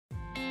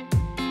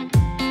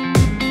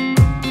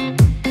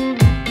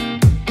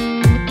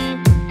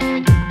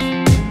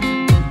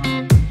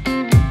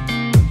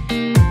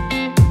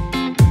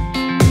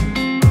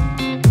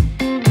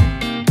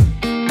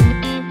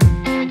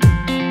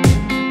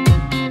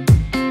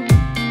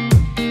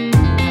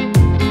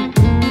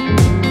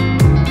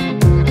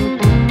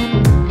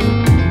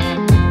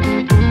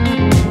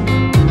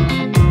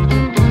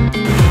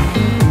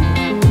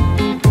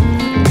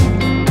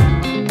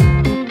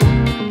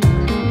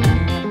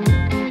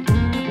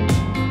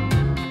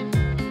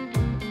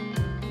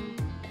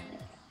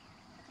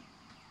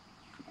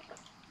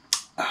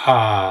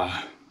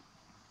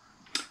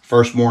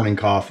First morning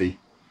coffee.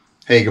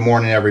 Hey, good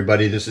morning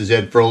everybody. This is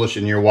Ed Froelich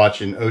and you're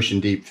watching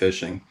Ocean Deep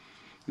Fishing.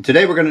 And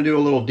today we're going to do a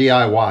little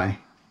DIY.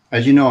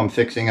 As you know, I'm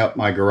fixing up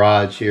my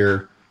garage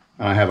here.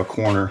 And I have a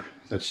corner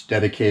that's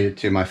dedicated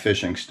to my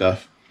fishing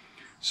stuff.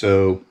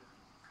 So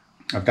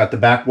I've got the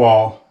back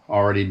wall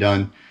already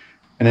done.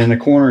 And in the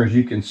corner, as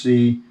you can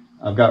see,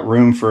 I've got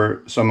room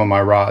for some of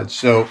my rods.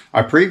 So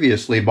I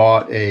previously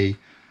bought a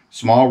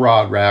small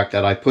rod rack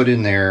that I put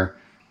in there.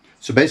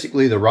 So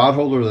basically the rod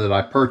holder that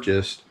I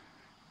purchased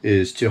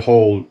is to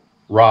hold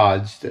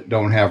rods that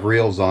don't have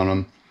reels on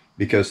them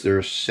because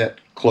they're set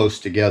close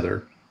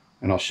together.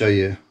 And I'll show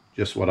you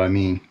just what I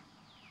mean.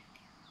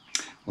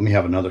 Let me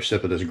have another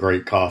sip of this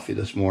great coffee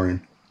this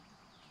morning.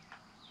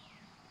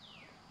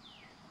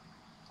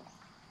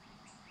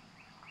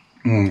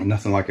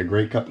 Nothing like a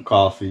great cup of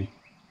coffee.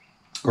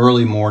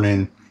 Early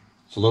morning.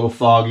 It's a little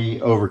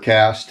foggy,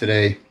 overcast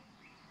today.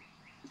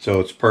 So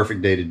it's a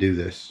perfect day to do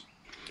this.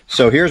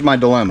 So here's my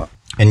dilemma.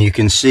 And you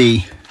can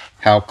see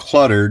how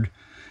cluttered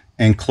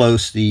and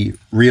close the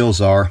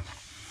reels are.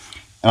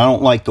 And I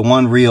don't like the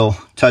one reel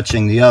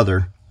touching the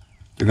other.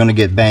 They're going to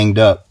get banged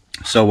up.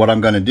 So what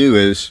I'm going to do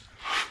is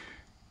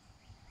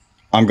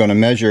I'm going to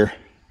measure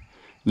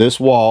this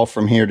wall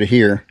from here to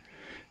here.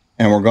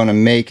 And we're going to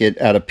make it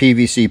out of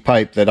PVC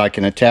pipe that I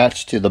can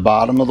attach to the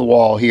bottom of the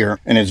wall here.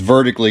 And it's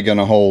vertically going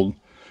to hold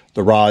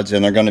the rods,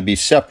 and they're going to be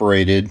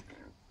separated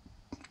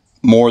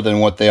more than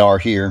what they are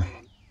here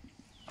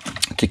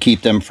to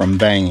keep them from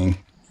banging.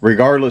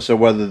 Regardless of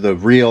whether the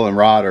reel and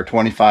rod are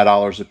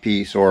 $25 a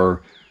piece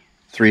or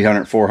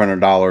 $300,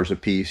 $400 a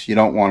piece, you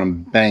don't want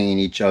them banging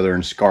each other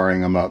and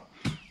scarring them up.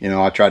 You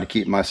know, I try to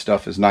keep my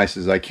stuff as nice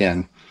as I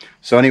can.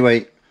 So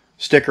anyway,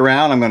 stick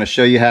around. I'm going to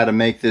show you how to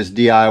make this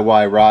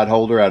DIY rod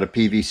holder out of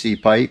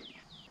PVC pipe.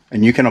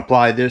 And you can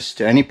apply this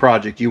to any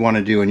project you want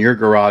to do in your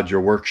garage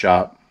or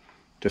workshop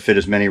to fit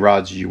as many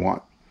rods as you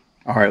want.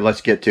 All right,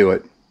 let's get to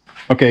it.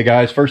 Okay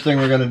guys, first thing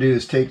we're going to do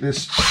is take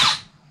this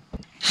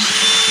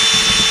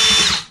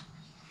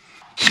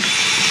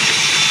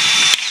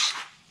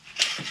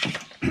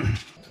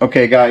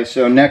Okay guys,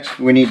 so next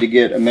we need to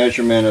get a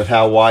measurement of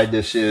how wide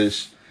this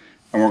is,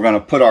 and we're going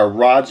to put our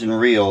rods and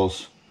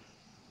reels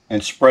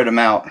and spread them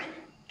out,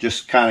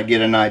 just kind of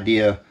get an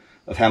idea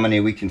of how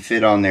many we can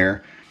fit on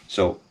there.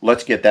 So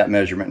let's get that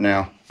measurement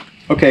now.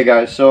 Okay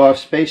guys, so I've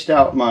spaced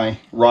out my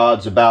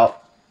rods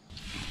about,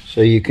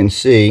 so you can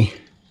see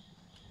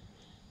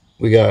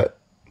we got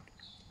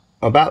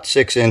about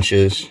 6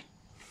 inches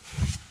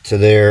to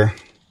there,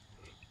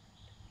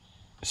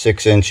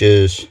 6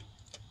 inches,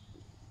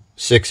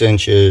 6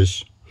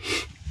 inches,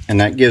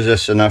 and that gives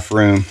us enough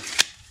room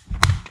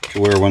to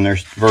where when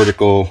there's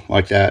vertical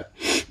like that,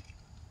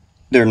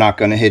 they're not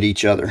going to hit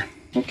each other.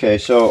 Okay,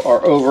 so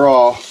our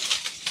overall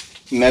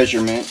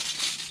measurement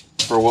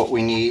for what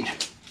we need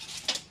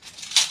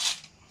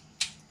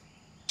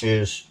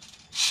is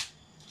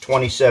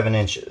 27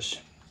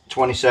 inches.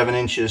 27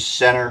 inches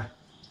center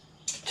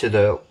to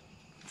the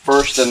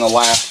first and the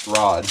last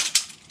rod.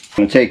 I'm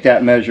going to take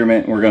that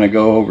measurement, we're going to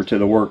go over to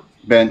the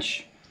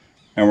workbench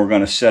and we're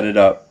going to set it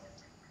up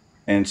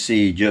and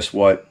see just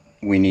what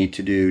we need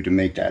to do to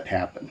make that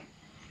happen.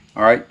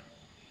 Alright,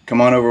 come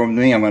on over with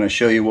me. I'm going to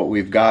show you what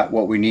we've got,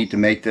 what we need to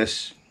make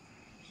this,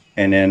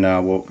 and then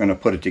we're going to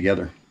put it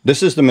together.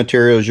 This is the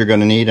materials you're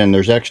going to need, and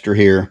there's extra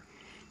here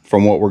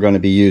from what we're going to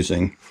be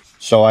using.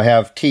 So I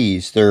have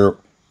tees. They're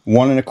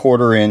 1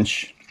 1/4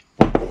 inch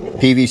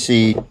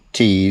PVC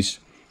tees,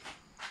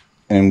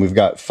 and we've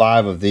got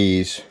 5 of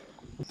these.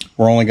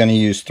 We're only going to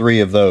use 3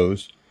 of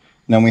those.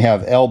 And then we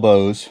have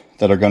elbows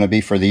that are going to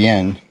be for the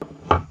end.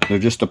 They're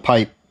just a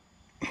pipe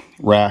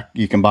rack.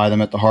 You can buy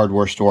them at the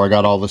hardware store. I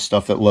got all this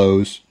stuff at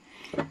Lowe's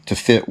to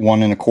fit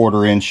 1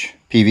 1/4 inch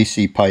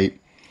PVC pipe,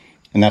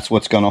 and that's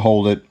what's going to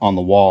hold it on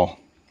the wall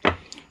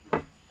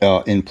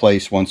in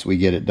place once we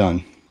get it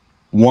done.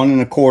 1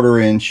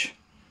 1/4 inch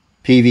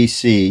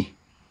PVC,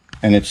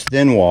 and it's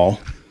thin wall.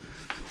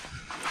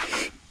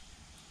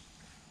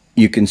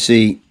 You can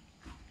see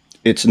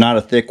it's not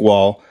a thick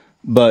wall,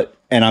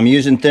 and I'm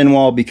using thin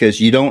wall because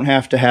you don't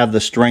have to have the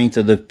strength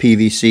of the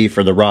PVC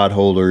for the rod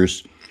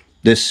holders.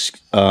 This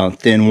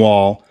thin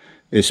wall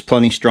is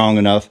plenty strong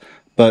enough,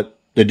 but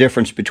the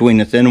difference between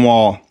the thin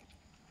wall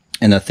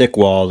and the thick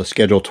wall, the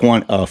Schedule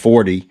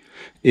 40,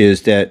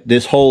 is that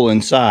this hole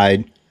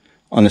inside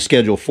on the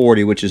Schedule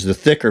 40, which is the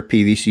thicker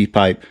PVC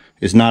pipe,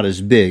 is not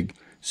as big,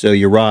 so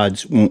your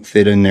rods won't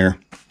fit in there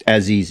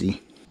as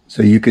easy.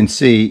 So you can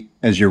see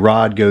as your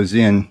rod goes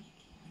in,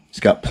 it's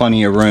got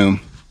plenty of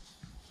room,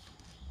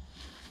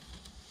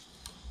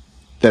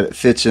 that it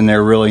fits in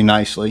there really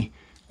nicely,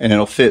 and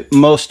it'll fit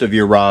most of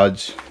your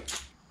rods,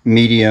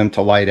 medium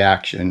to light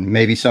action.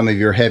 Maybe some of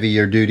your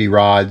heavier duty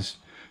rods,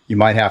 you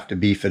might have to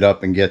beef it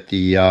up and get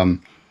the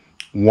 1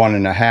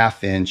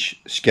 1/2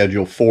 inch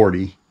Schedule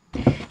 40.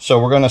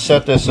 So we're going to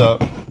set this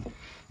up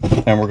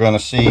and we're going to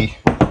see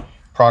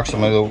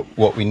approximately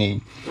what we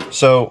need.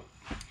 So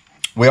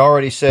we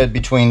already said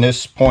between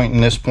this point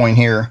and this point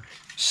here,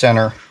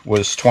 center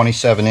was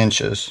 27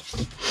 inches.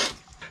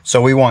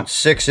 So we want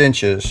 6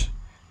 inches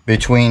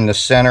between the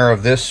center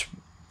of this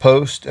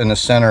post and the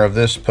center of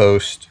this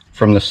post.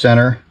 From the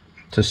center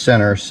to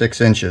center,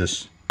 6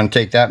 inches. I'm going to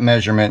take that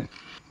measurement.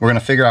 We're going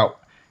to figure out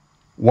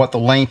what the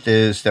length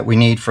is that we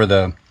need for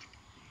the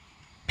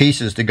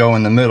pieces to go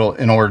in the middle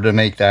in order to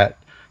make that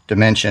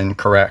dimension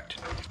correct.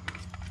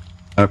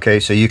 Okay,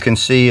 so you can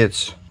see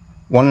it's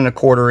 1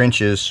 1/4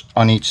 inches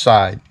on each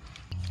side.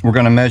 We're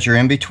going to measure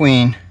in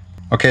between.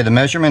 Okay, the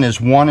measurement is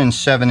 1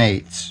 7/8.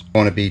 It's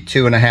going to be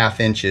 2.5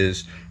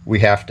 inches we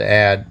have to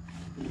add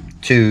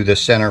to the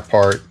center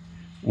part,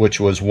 which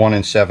was 1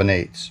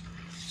 7/8.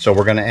 So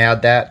we're going to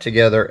add that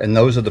together, and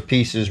those are the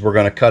pieces we're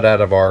going to cut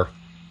out of our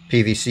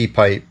PVC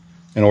pipe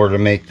in order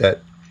to make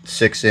that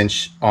 6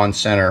 inch on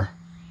center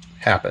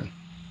happen.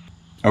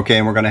 Okay,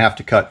 and we're going to have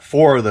to cut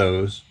 4 of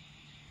those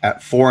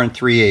at 4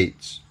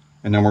 3/8,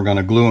 and then we're going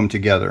to glue them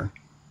together.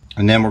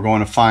 And then we're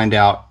going to find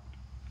out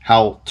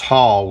how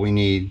tall we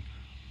need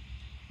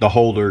the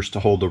holders to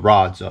hold the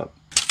rods up.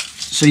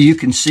 So you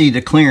can see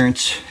the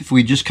clearance. If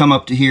we just come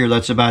up to here,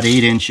 that's about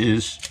 8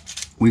 inches.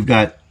 We've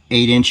got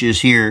 8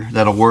 inches here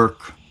that'll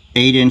work.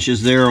 8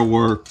 inches there will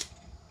work.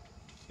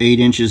 8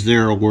 inches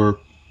there will work.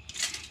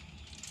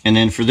 And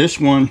then for this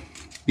one,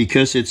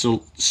 because it's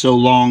so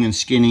long and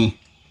skinny,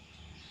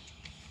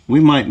 we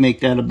might make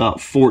that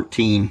about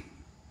 14,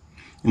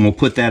 and we'll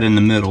put that in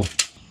the middle.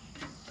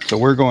 So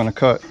we're going to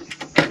cut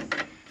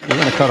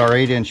our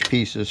 8-inch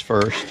pieces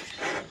first.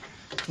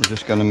 We're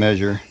just going to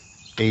measure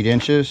 8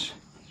 inches.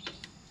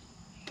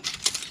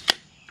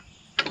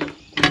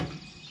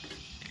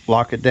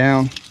 Lock it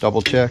down,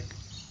 double check,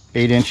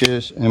 8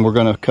 inches, and we're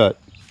going to cut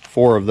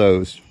 4 of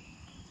those.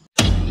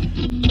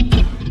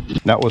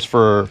 That was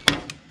for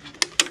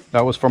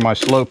my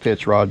slow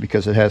pitch rod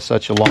because it has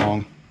such a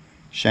long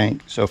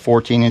shank. So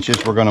 14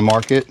 inches, we're going to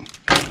mark it,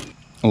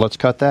 and let's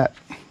cut that.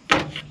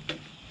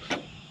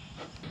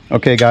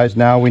 Okay guys,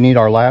 now we need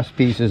our last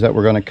pieces that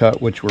we're going to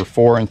cut, which were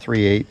 4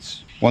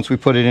 3/8. Once we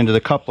put it into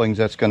the couplings,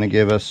 that's going to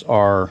give us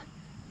our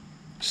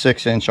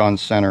 6 inch on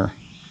center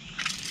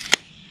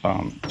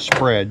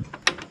spread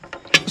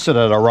so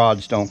that our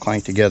rods don't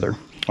clank together.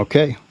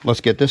 Okay,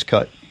 let's get this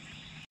cut.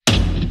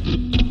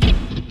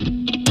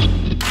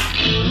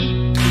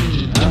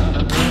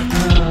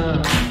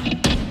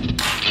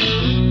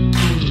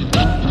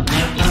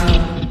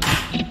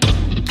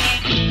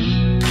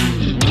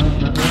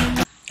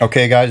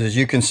 Okay guys, as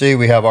you can see,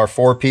 we have our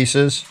 4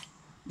 pieces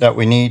that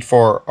we need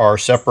for our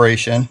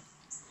separation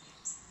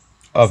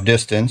of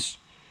distance.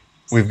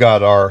 We've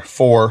got our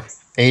 4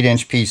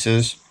 8-inch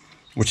pieces,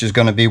 which is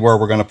going to be where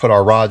we're going to put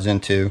our rods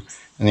into.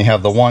 And you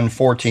have the 1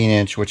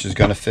 14-inch, which is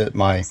going to fit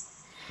my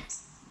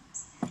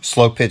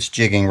slow pitch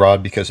jigging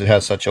rod because it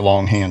has such a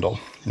long handle.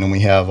 And then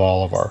we have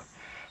all of our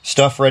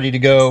stuff ready to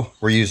go.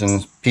 We're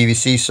using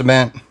PVC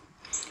cement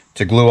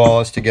to glue all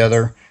this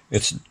together.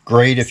 It's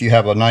great if you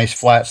have a nice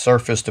flat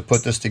surface to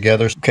put this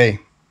together. Okay,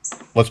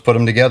 let's put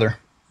them together.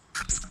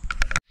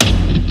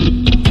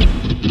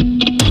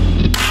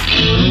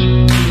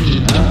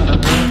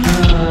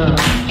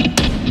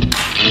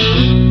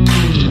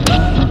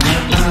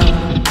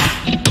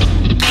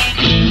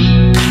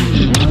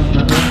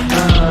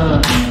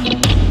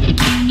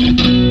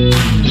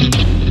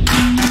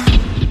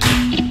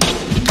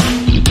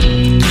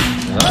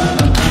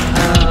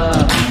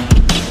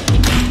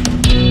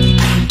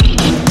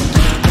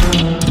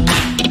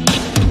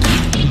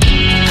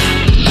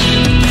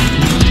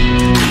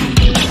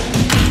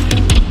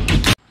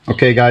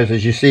 Okay guys,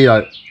 as you see,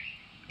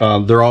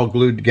 they're all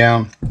glued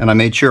down, and I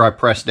made sure I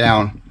pressed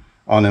down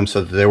on them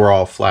so that they were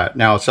all flat.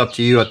 Now it's up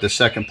to you at the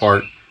second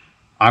part.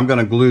 I'm going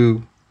to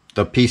glue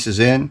the pieces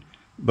in,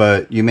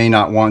 but you may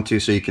not want to,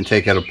 so you can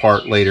take it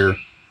apart later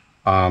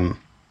to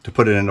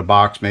put it in a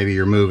box. Maybe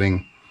you're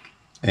moving,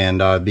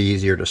 and it'd be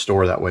easier to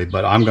store that way.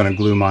 But I'm going to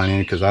glue mine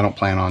in because I don't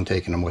plan on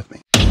taking them with me.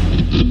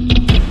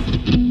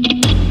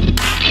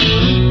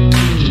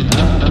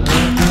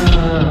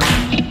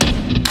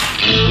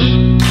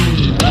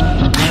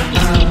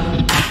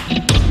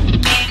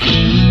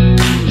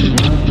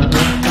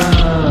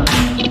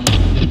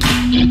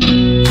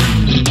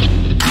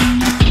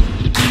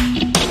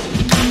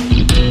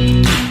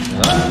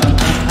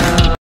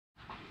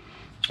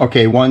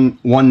 Okay, one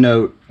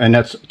note, and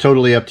that's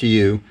totally up to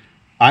you.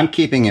 I'm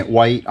keeping it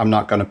white. I'm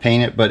not going to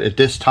paint it, but at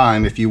this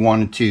time, if you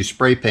wanted to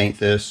spray paint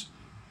this,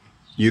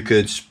 you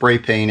could spray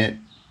paint it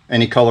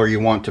any color you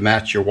want to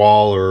match your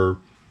wall, or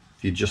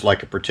if you just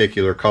like a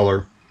particular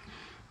color.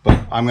 But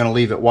I'm going to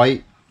leave it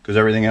white because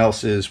everything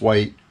else is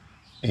white,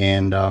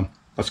 and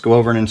let's go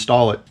over and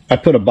install it. I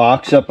put a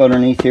box up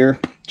underneath here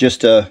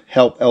just to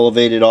help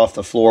elevate it off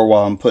the floor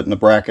while I'm putting the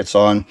brackets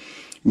on.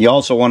 You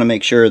also want to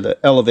make sure the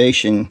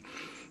elevation,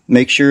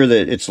 make sure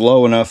that it's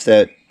low enough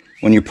that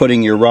when you're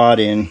putting your rod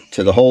in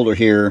to the holder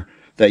here,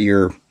 that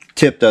your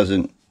tip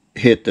doesn't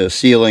hit the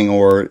ceiling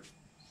or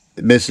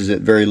it misses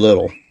it very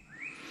little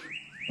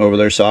over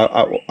there. So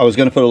I was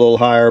going to put a little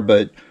higher,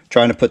 but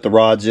trying to put the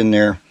rods in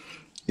there,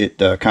 it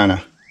kind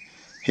of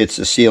hits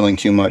the ceiling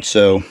too much.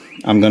 So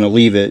I'm going to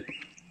leave it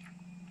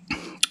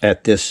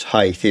at this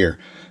height here.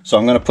 So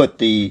I'm going to put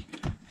the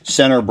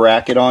center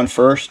bracket on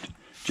first,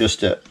 just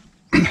to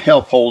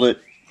help hold it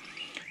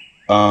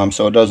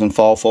so it doesn't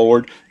fall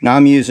forward. Now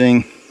I'm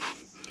using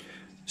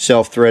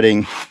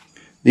self-threading.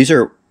 These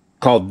are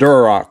called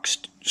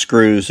Durox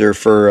screws. They're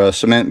for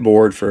cement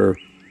board for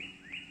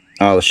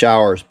the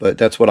showers, but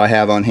that's what I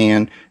have on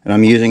hand, and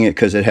I'm using it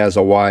because it has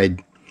a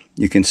wide,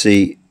 you can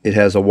see it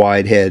has a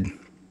wide head,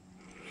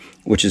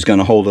 which is going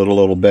to hold it a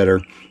little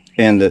better,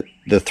 and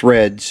the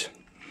threads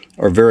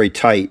are very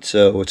tight,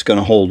 so it's going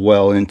to hold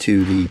well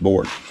into the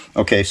board.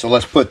 Okay, so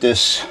let's put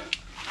this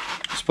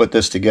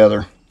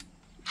together.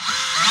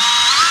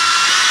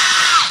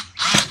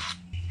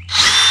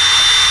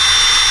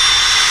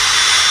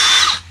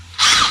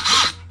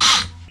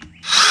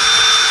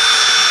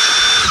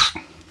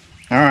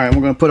 All right,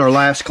 we're going to put our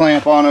last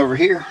clamp on over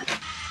here.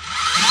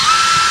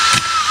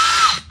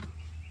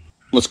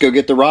 Let's go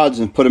get the rods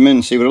and put them in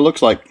and see what it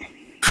looks like.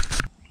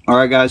 All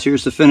right, guys,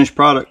 here's the finished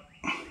product.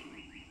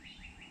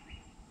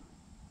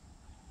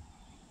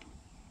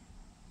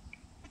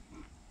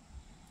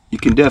 You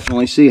can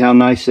definitely see how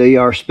nice they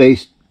are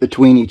spaced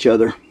between each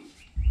other.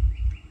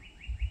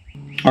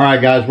 All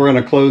right, guys, we're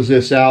going to close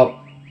this out.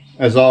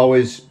 As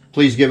always,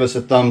 please give us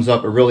a thumbs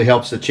up. It really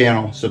helps the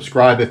channel.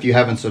 Subscribe if you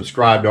haven't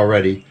subscribed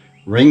already.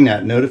 Ring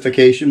that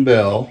notification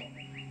bell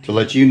to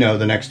let you know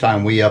the next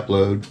time we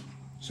upload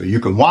so you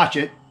can watch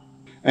it.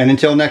 And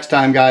until next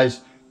time,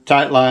 guys,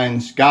 tight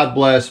lines, God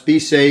bless, be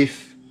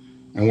safe,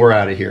 and we're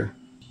out of here.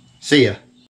 See ya.